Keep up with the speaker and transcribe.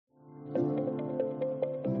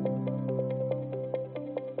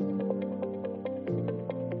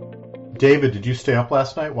David, did you stay up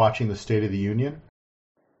last night watching the State of the Union?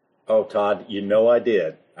 Oh, Todd, you know I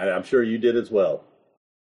did. And I'm sure you did as well.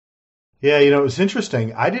 Yeah, it was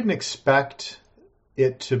interesting. I didn't expect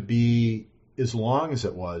it to be as long as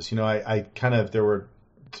it was. I kind of, there were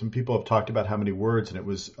some people have talked about how many words, and it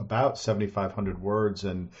was about 7,500 words.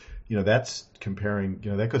 And, that's comparing,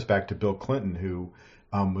 that goes back to Bill Clinton, who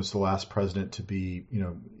was the last president to be,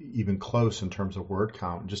 even close in terms of word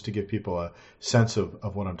count. And just to give people a sense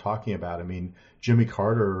of what I'm talking about, I mean, Jimmy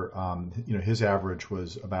Carter, his average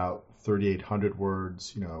was about 3,800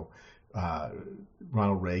 words.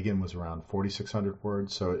 Ronald Reagan was around 4,600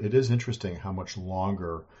 words. So it is interesting how much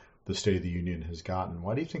longer the State of the Union has gotten.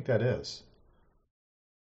 Why do you think that is?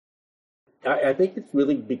 I think it's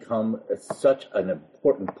really become such an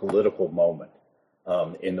important political moment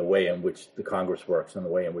in the way in which the Congress works, and the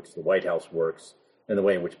way in which the White House works, and the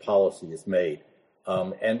way in which policy is made.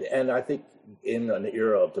 And I think in an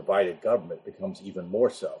era of divided government, it becomes even more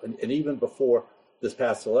so. And even before this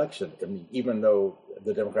past election, I mean, even though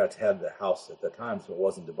the Democrats had the House at the time, so it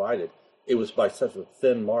wasn't divided, it was by such a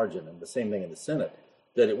thin margin, and the same thing in the Senate,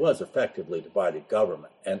 that it was effectively divided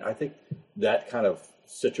government. And I think that kind of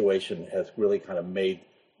situation has really kind of made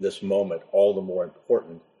this moment all the more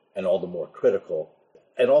important and all the more critical.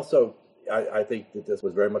 And also, I think that this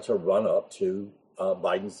was very much a run-up to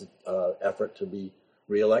Biden's effort to be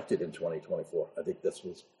reelected in 2024. I think this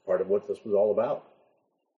was part of what this was all about.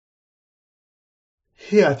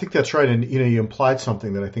 Yeah, I think that's right. And, you implied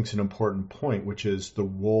something that I think is an important point, which is the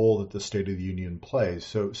role that the State of the Union plays.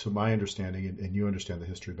 So my understanding, and you understand the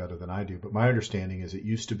history better than I do, but my understanding is it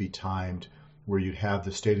used to be timed where you'd have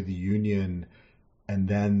the State of the Union, and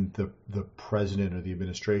then the president or the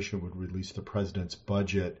administration would release the president's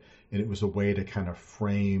budget, and it was a way to kind of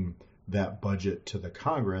frame that budget to the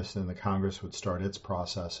Congress, and the Congress would start its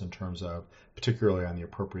process in terms of, particularly on the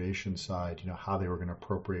appropriation side, how they were going to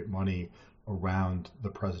appropriate money around the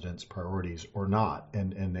president's priorities or not.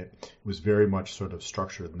 And it was very much sort of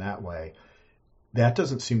structured in that way. That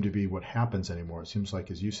doesn't seem to be what happens anymore. It seems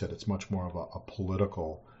like, as you said, it's much more of a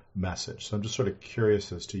political message. So I'm just sort of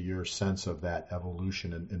curious as to your sense of that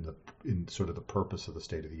evolution in sort of the purpose of the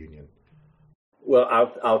State of the Union. Well,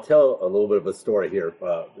 I'll tell a little bit of a story here.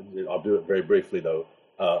 I'll do it very briefly, though,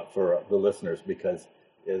 for the listeners, because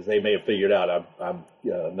as they may have figured out, I'm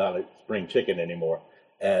not a spring chicken anymore.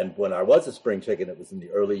 And when I was a spring chicken, it was in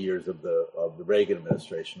the early years of the Reagan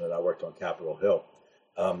administration, and I worked on Capitol Hill.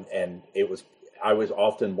 And I was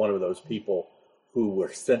often one of those people who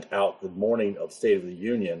were sent out the morning of State of the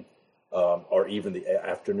Union, or even the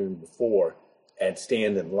afternoon before, and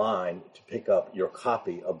stand in line to pick up your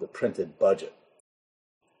copy of the printed budget.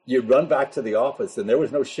 You'd run back to the office, and there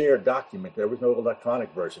was no shared document. There was no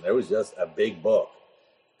electronic version. There was just a big book.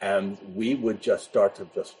 And we would just start to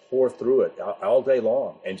just pour through it all day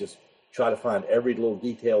long and just try to find every little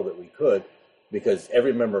detail that we could, because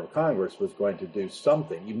every member of Congress was going to do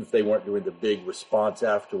something, even if they weren't doing the big response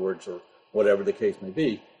afterwards or whatever the case may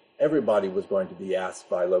be. Everybody was going to be asked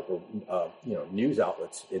by local news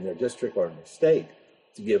outlets in their district or in their state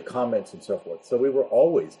to give comments and so forth. So we were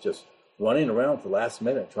always just running around at the last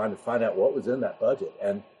minute trying to find out what was in that budget.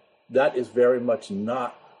 And that is very much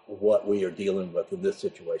not what we are dealing with in this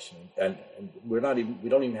situation, and we don't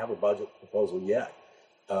even have a budget proposal yet.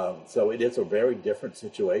 So it is a very different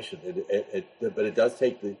situation. But it does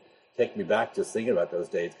take me back just thinking about those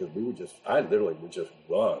days, because I literally would just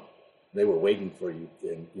run. They were waiting for you,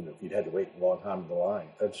 and if you'd had to wait a long time in the line,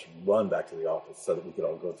 I'd just run back to the office so that we could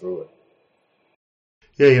all go through it.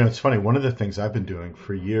 Yeah, it's funny. One of the things I've been doing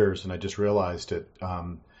for years, and I just realized it.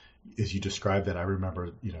 As you described that, I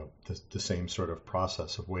remember, the same sort of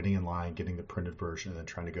process of waiting in line, getting the printed version, and then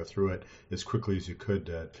trying to go through it as quickly as you could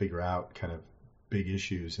to figure out kind of big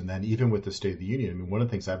issues. And then even with the State of the Union, I mean, one of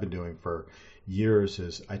the things I've been doing for years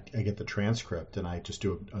is I get the transcript and I just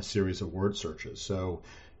do a series of word searches. So,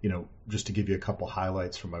 just to give you a couple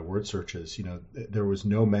highlights from my word searches, there was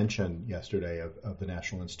no mention yesterday of the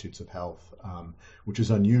National Institutes of Health, which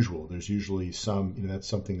is unusual. There's usually some, that's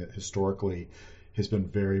something that historically has been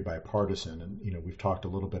very bipartisan. And, we've talked a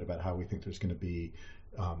little bit about how we think there's going to be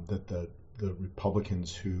that the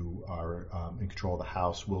Republicans who are in control of the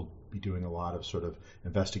House will be doing a lot of sort of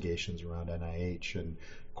investigations around NIH and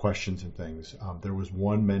questions and things. There was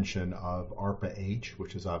one mention of ARPA-H,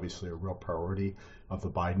 which is obviously a real priority of the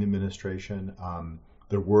Biden administration.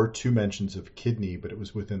 There were 2 mentions of kidney, but it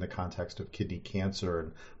was within the context of kidney cancer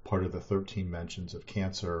and part of the 13 mentions of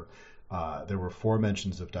cancer. There were 4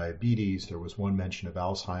 mentions of diabetes. There was 1 mention of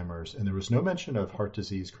Alzheimer's, and there was no mention of heart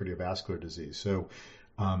disease, cardiovascular disease. So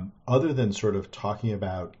other than sort of talking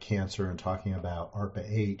about cancer and talking about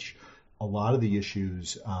ARPA-H, a lot of the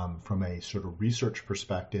issues from a sort of research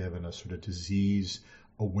perspective and a sort of disease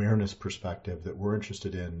awareness perspective that we're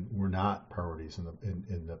interested in were not priorities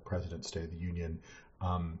in the President's State of the Union.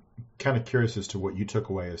 Kind of curious as to what you took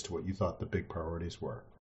away as to what you thought the big priorities were.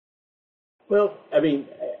 Well, I mean,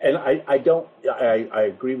 and I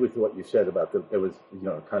agree with what you said about it was,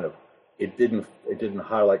 kind of, it didn't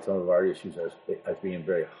highlight some of our issues as being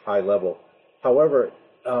very high level. However,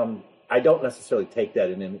 I don't necessarily take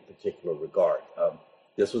that in any particular regard.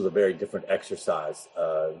 This was a very different exercise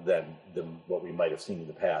than what we might have seen in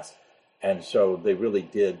the past, and so they really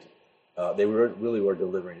did. They really were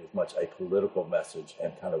delivering as much a political message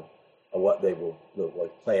and kind of what they will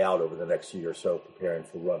like play out over the next year or so, preparing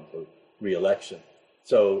for run for re-election.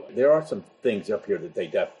 So there are some things up here that they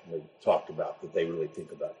definitely talked about that they really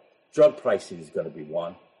think about. Drug pricing is going to be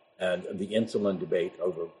one, and the insulin debate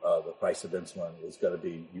over the price of insulin is going to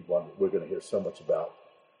be one that we're going to hear so much about.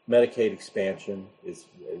 Medicaid expansion is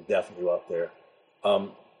definitely up there.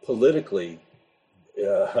 Politically,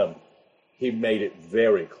 he made it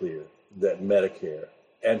very clear that Medicare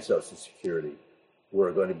and Social Security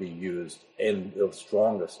were going to be used in the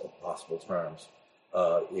strongest of possible terms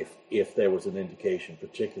if there was an indication,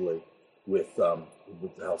 particularly with the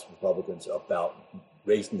House Republicans, about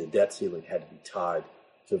raising the debt ceiling had to be tied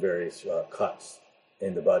to various cuts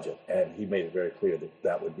in the budget. And he made it very clear that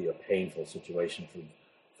that would be a painful situation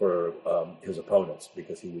for his opponents,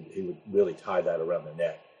 because he would really tie that around their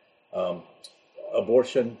neck.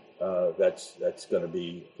 Abortion, that's going to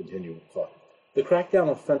be continuing talk. The crackdown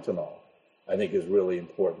on fentanyl, I think, is really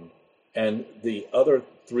important. And the other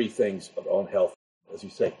three things on health, as you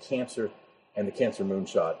say, cancer and the cancer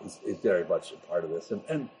moonshot is very much a part of this.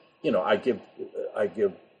 And I give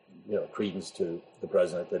credence to the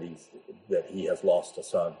president that he has lost a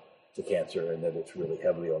son to cancer and that it's really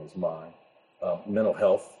heavily on his mind. Mental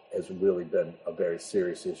health has really been a very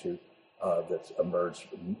serious issue that's emerged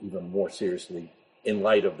even more seriously in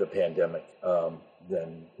light of the pandemic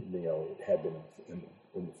than it had been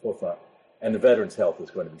in the forefront. And the veterans' health is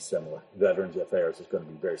going to be similar. Veterans affairs is going to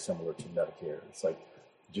be very similar to Medicare. It's like,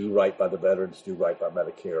 do right by the veterans, do right by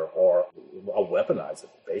Medicare, or I'll weaponize it,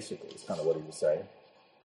 basically, is kind of what he was saying.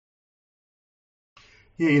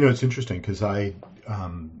 Yeah, it's interesting because I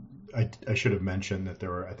should have mentioned that there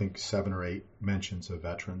were, I think, 7 or 8 mentions of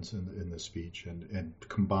veterans in the speech, and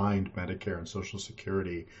combined Medicare and Social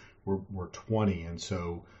Security were 20. And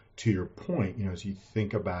so, to your point, as you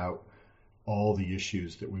think about all the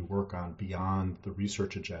issues that we work on beyond the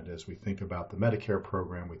research agenda, as we think about the Medicare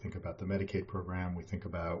program, we think about the Medicaid program, we think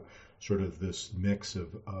about sort of this mix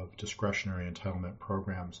of discretionary entitlement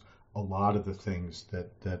programs, a lot of the things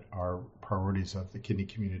that are priorities of the kidney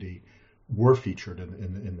community were featured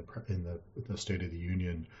in the State of the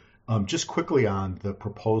Union. Just quickly on the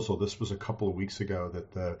proposal, this was a couple of weeks ago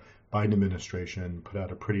that the Biden administration put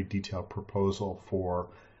out a pretty detailed proposal for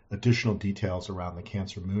additional details around the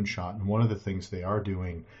cancer moonshot. And one of the things they are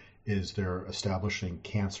doing is they're establishing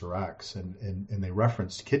Cancer X, and they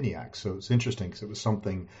referenced Kidney X. So it's interesting because it was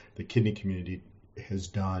something the kidney community has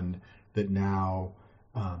done that now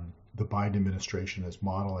the Biden administration is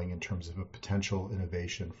modeling in terms of a potential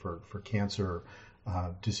innovation for cancer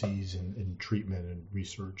disease and treatment and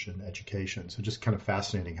research and education. So just kind of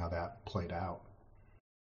fascinating how that played out.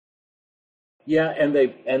 Yeah, and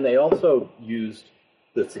they also used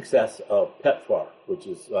the success of PEPFAR, which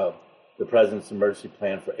is the President's Emergency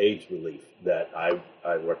Plan for AIDS Relief that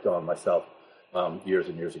I worked on myself years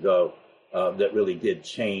and years ago, that really did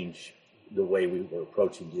change the way we were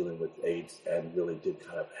approaching dealing with AIDS and really did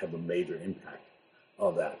kind of have a major impact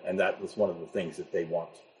on that. And that was one of the things that they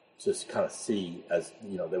want to kind of see as,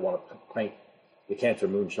 they want to paint the cancer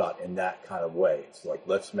moonshot in that kind of way. It's like,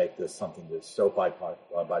 let's make this something that's so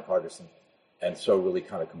bipartisan and so really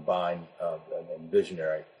kind of combined and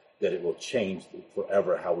visionary that it will change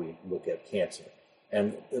forever how we look at cancer.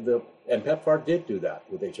 And PEPFAR did do that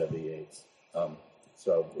with HIV/AIDS.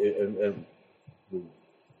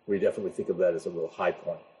 We definitely think of that as a real high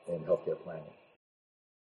point in healthcare planning.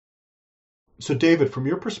 So, David, from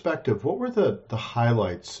your perspective, what were the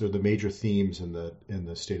highlights or the major themes in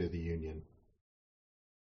the State of the Union?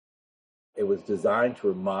 It was designed to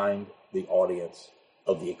remind the audience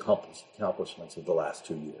of the accomplishments of the last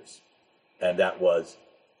 2 years. And that was,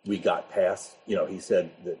 we got past, he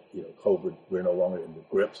said that, COVID, we're no longer in the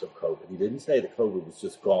grips of COVID. He didn't say that COVID was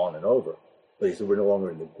just gone and over, but he said we're no longer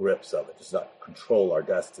in the grips of it. It does not control our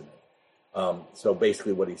destiny. So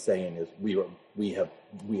basically what he's saying is we have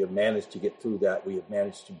managed to get through that. We have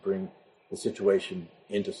managed to bring the situation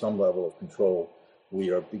into some level of control. We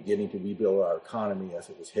are beginning to rebuild our economy as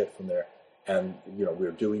it was hit from there. And,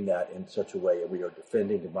 we're doing that in such a way, and we are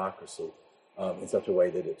defending democracy in such a way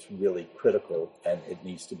that it's really critical and it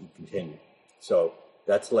needs to be continued. So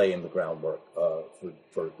that's laying the groundwork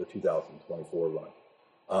for the 2024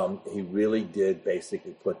 run. He really did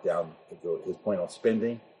basically put down his point on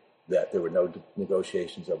spending, that there were no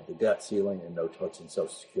negotiations of the debt ceiling and no touch on Social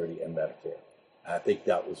Security and Medicare. And I think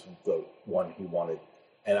that was the one he wanted.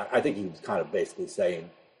 And I think he was kind of basically saying,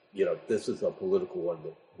 this is a political one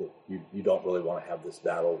that you don't really want to have this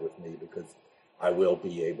battle with me, because I will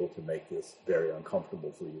be able to make this very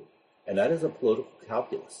uncomfortable for you. And that is a political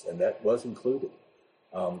calculus, and that was included.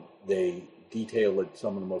 They detailed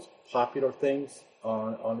some of the most popular things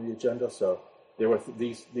on the agenda. So there were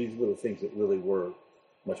these were the things that really were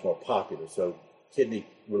much more popular. So kidney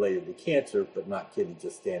related to cancer, but not kidney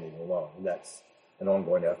just standing alone. And that's an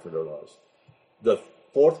ongoing effort of ours. The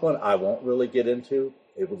fourth one I won't really get into.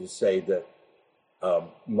 It will just say that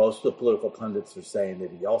most of the political pundits are saying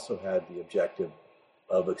that he also had the objective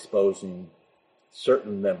of exposing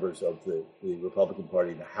certain members of the Republican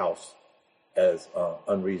Party in the House as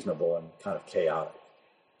unreasonable and kind of chaotic.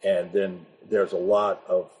 And then there's a lot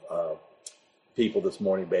of people this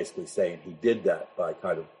morning basically saying he did that by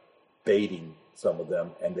kind of baiting some of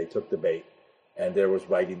them, and they took the bait. And there was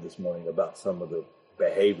writing this morning about some of the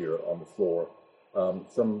behavior on the floor,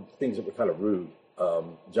 some things that were kind of rude.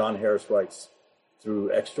 John Harris writes, through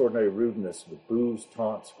extraordinary rudeness with boos,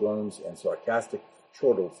 taunts, groans, and sarcastic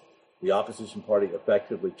chortles, the opposition party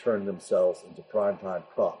effectively turned themselves into primetime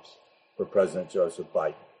props for President Joseph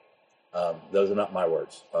Biden. Those are not my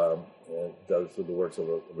words. Those are the words of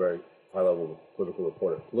a very high-level political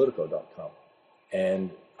reporter at Politico.com.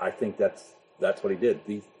 And I think that's what he did.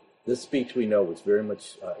 This speech, we know, was very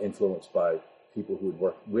much influenced by people who had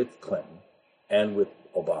worked with Clinton and with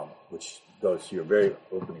Obama, which goes to your very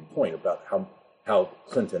opening point about how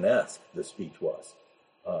Clinton-esque the speech was.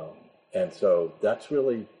 And so that's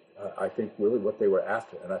really, I think, really what they were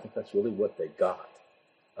after. And I think that's really what they got.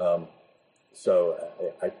 So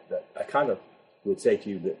I kind of would say to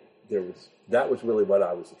you that that was really what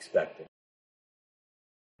I was expecting.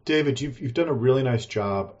 David, you've done a really nice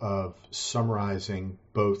job of summarizing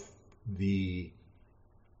both the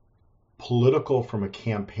political, from a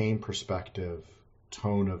campaign perspective,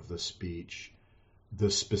 tone of the speech, the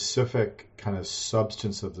specific kind of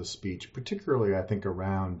substance of the speech, particularly I think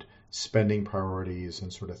around spending priorities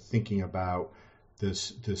and sort of thinking about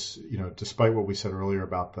this, despite what we said earlier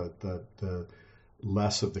about the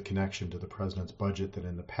less of the connection to the president's budget than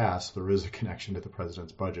in the past, there is a connection to the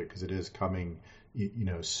president's budget because it is coming,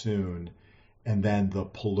 soon. And then the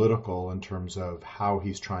political, in terms of how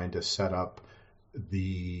he's trying to set up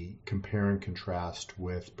the compare and contrast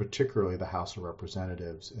with particularly the House of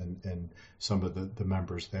Representatives and some of the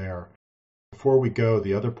members there. Before we go,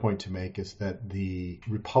 the other point to make is that the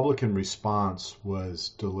Republican response was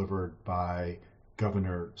delivered by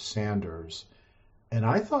Governor Sanders. And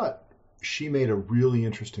I thought she made a really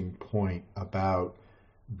interesting point about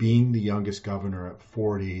being the youngest governor at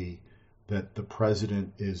 40, that the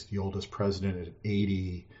president is the oldest president at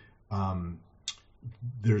 80.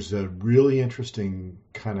 There's a really interesting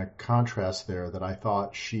kind of contrast there that I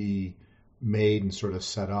thought she made and sort of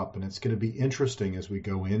set up. And it's going to be interesting as we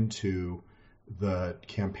go into the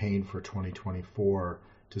campaign for 2024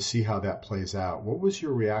 to see how that plays out. What was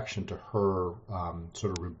your reaction to her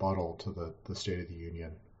sort of rebuttal to the State of the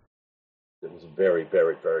Union? It was a very,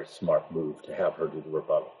 very, very smart move to have her do the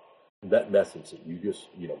rebuttal. That message that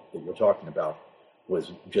that you're talking about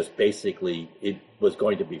was just basically, it was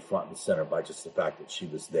going to be front and center by just the fact that she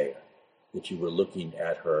was there, that you were looking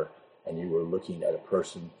at her and you were looking at a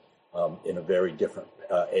person in a very different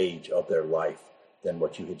age of their life than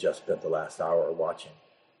what you had just spent the last hour watching.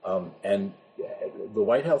 And the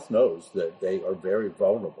White House knows that they are very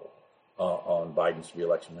vulnerable on Biden's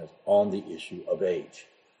reelection on the issue of age.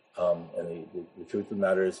 And the truth of the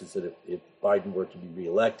matter is that if Biden were to be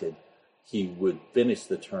reelected, he would finish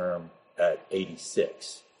the term at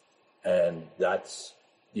 86. And that's,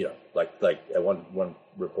 like one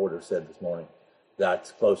reporter said this morning,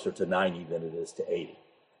 that's closer to 90 than it is to 80.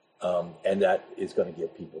 And that is going to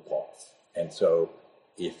give people pause. And so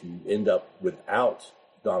if you end up without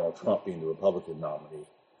Donald Trump being the Republican nominee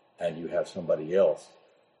and you have somebody else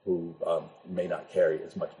who may not carry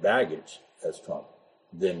as much baggage as Trump,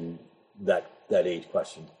 then that age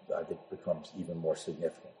question, I think, becomes even more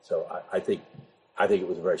significant. So I think it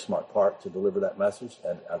was a very smart part to deliver that message,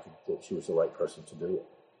 and I think that she was the right person to do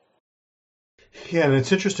it. Yeah, and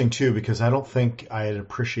it's interesting, too, because I don't think I had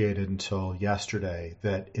appreciated until yesterday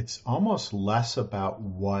that it's almost less about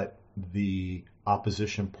what the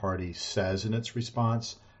opposition party says in its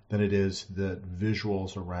response than it is the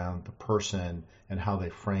visuals around the person and how they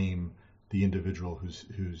frame the individual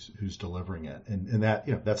who's delivering it. And that,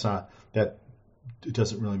 that's not that. It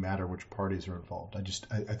doesn't really matter which parties are involved.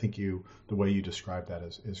 I think the way you describe that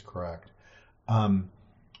is correct.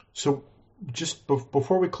 So just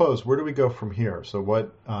before we close, where do we go from here? So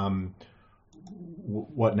what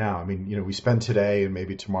now? I mean, we spend today and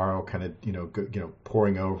maybe tomorrow kind of,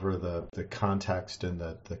 poring over the context and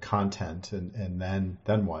the content, and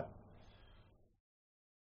then what?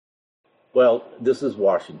 Well, this is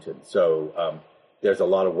Washington, so there's a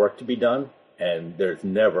lot of work to be done, and there's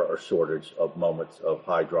never a shortage of moments of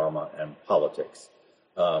high drama and politics.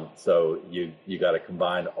 So you got to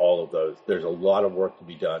combine all of those. There's a lot of work to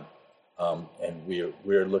be done, and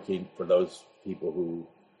we're looking for those people who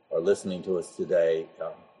are listening to us today.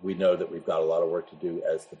 We know that we've got a lot of work to do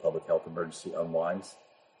as the public health emergency unwinds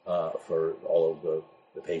for all of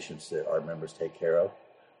the patients that our members take care of.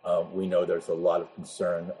 We know there's a lot of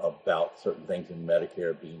concern about certain things in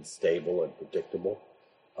Medicare being stable and predictable.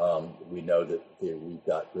 We know that we've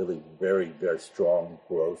got really very, very strong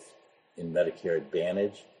growth in Medicare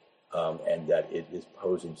Advantage, and that it is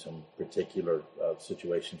posing some particular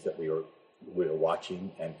situations that we are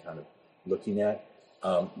watching and kind of looking at.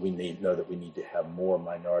 We know that we need to have more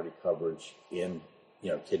minority coverage in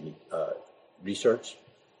kidney research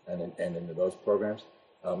and into those programs.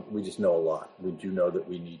 We just know a lot. We do know that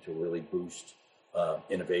we need to really boost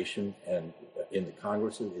innovation, and in the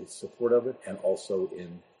Congress is support of it, and also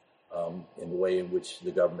in the way in which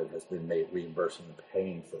the government has been reimbursing and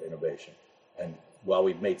paying for innovation. And while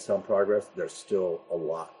we've made some progress, there's still a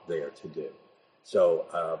lot there to do.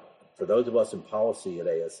 So for those of us in policy at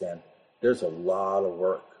ASN, there's a lot of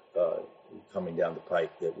work coming down the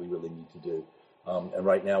pike that we really need to do. And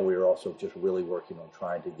right now we are also just really working on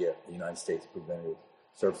trying to get the United States Preventive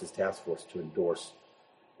Services Task Force to endorse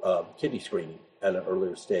kidney screening at an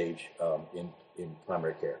earlier stage in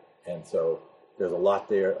primary care. And so there's a lot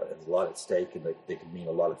there, there's a lot at stake, and they can mean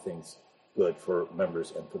a lot of things good for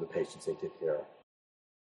members and for the patients they take care of.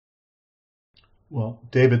 Well,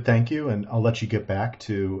 David, thank you, and I'll let you get back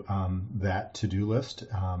to that to-do list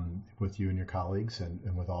with you and your colleagues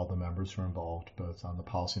and with all the members who are involved, both on the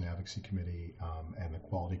Policy and Advocacy Committee and the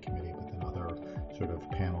Quality Committee, but then other sort of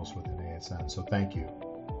panels within ASN. So thank you.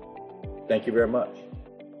 Thank you very much.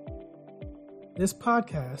 This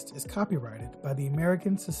podcast is copyrighted by the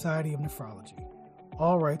American Society of Nephrology.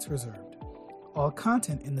 All rights reserved. All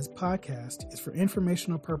content in this podcast is for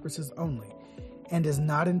informational purposes only and is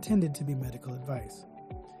not intended to be medical advice.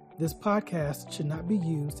 This podcast should not be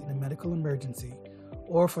used in a medical emergency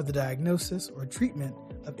or for the diagnosis or treatment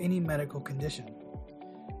of any medical condition.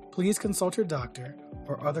 Please consult your doctor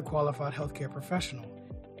or other qualified healthcare professional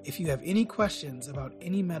if you have any questions about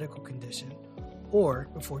any medical condition or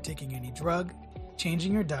before taking any drug,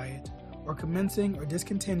 changing your diet, or commencing or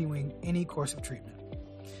discontinuing any course of treatment.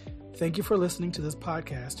 Thank you for listening to this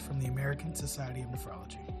podcast from the American Society of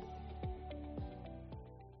Nephrology.